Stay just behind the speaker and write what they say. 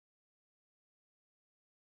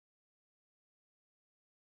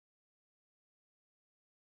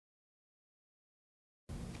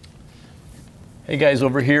Hey guys,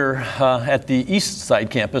 over here at the East Side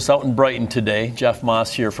campus out in Brighton today. Jeff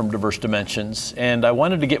Moss here from Diverse Dimensions, and I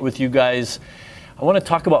wanted to get with you guys. I want to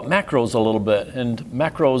talk about macros a little bit, and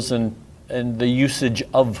macros and the usage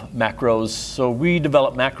of macros. So we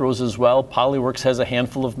develop macros as well. PolyWorks has a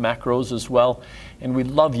handful of macros as well, and we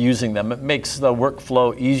love using them. It makes the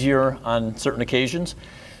workflow easier on certain occasions.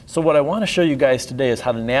 So what I want to show you guys today is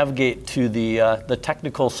how to navigate to the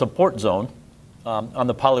technical support zone on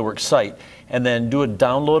the PolyWorks site, and then do a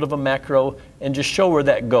download of a macro and just show where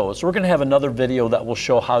that goes. So we're going to have another video that will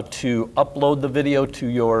show how to upload the video to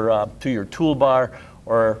your toolbar,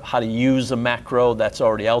 or how to use a macro that's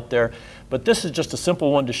already out there. But this is just a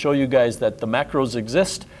simple one to show you guys that the macros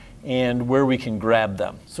exist and where we can grab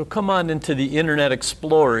them. So come on into the Internet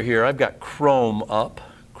Explorer here. I've got Chrome up.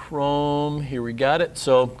 Chrome, here we got it.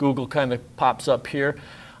 So Google kind of pops up here.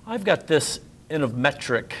 I've got this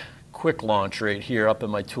Innometric quick launch right here up in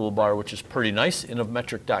my toolbar, which is pretty nice.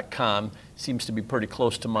 Innometric.com seems to be pretty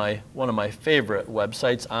close to one of my favorite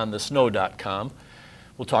websites, onthesnow.com.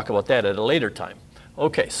 We'll talk about that at a later time.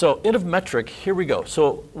 Okay, so Innometric, here we go.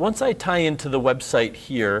 So once I tie into the website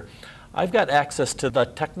here, I've got access to the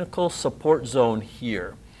technical support zone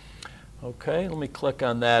here. Okay, let me click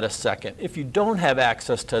on that a second. If you don't have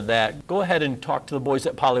access to that, go ahead and talk to the boys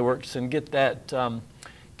at PolyWorks and get that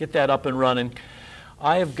up and running.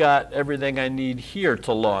 I have got everything I need here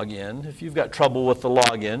to log in. If you've got trouble with the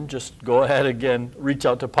login, just go ahead again, reach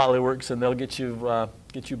out to PolyWorks, and they'll get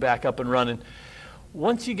you back up and running.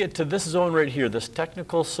 Once you get to this zone right here, this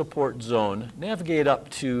technical support zone, navigate up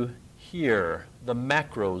to here, the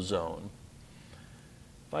macro zone.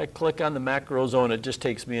 If I click on the macro zone, it just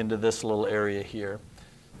takes me into this little area here.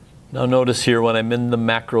 Now notice here, when I'm in the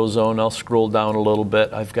macro zone, I'll scroll down a little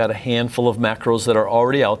bit. I've got a handful of macros that are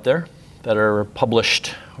already out there, that are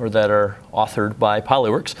published or that are authored by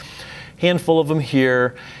PolyWorks. Handful of them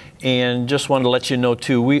here, and just wanted to let you know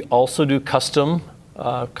too, we also do custom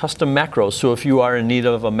macros. So if you are in need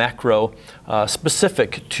of a macro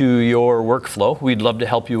specific to your workflow, we'd love to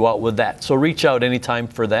help you out with that. So reach out anytime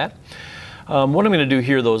for that. What I'm going to do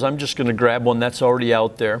here though is I'm just going to grab one that's already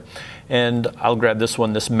out there, and I'll grab this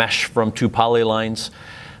one, this mesh from 2Polylines.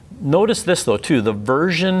 Notice this though too, the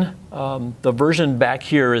version back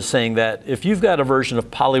here is saying that if you've got a version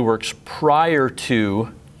of PolyWorks prior to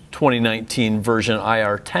 2019 version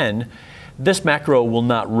IR10, this macro will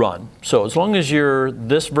not run. So as long as you're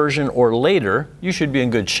this version or later, you should be in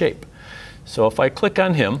good shape. So if I click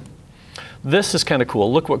on him, this is kind of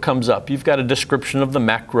cool. Look what comes up. You've got a description of the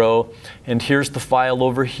macro, and here's the file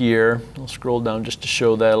over here. I'll scroll down just to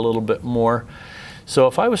show that a little bit more. So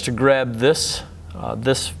if I was to grab this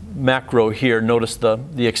macro here, notice the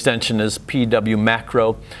extension is PW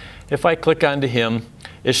macro. If I click onto him,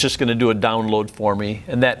 it's just going to do a download for me,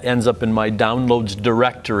 and that ends up in my downloads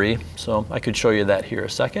directory. So I could show you that here a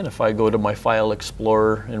second. If I go to my file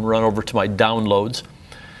explorer and run over to my downloads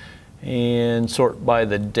and sort by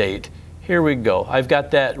the date, here we go. I've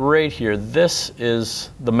got that right here. This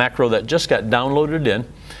is the macro that just got downloaded in,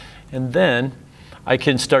 and then I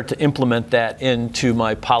can start to implement that into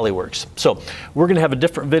my PolyWorks. So we're going to have a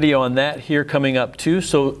different video on that here coming up too.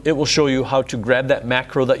 So it will show you how to grab that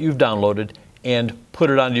macro that you've downloaded and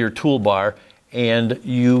put it onto your toolbar, and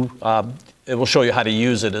it will show you how to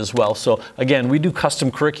use it as well. So again, we do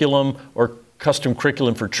custom curriculum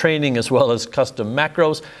for training as well as custom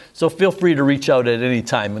macros. So feel free to reach out at any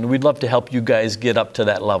time, and we'd love to help you guys get up to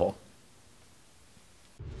that level.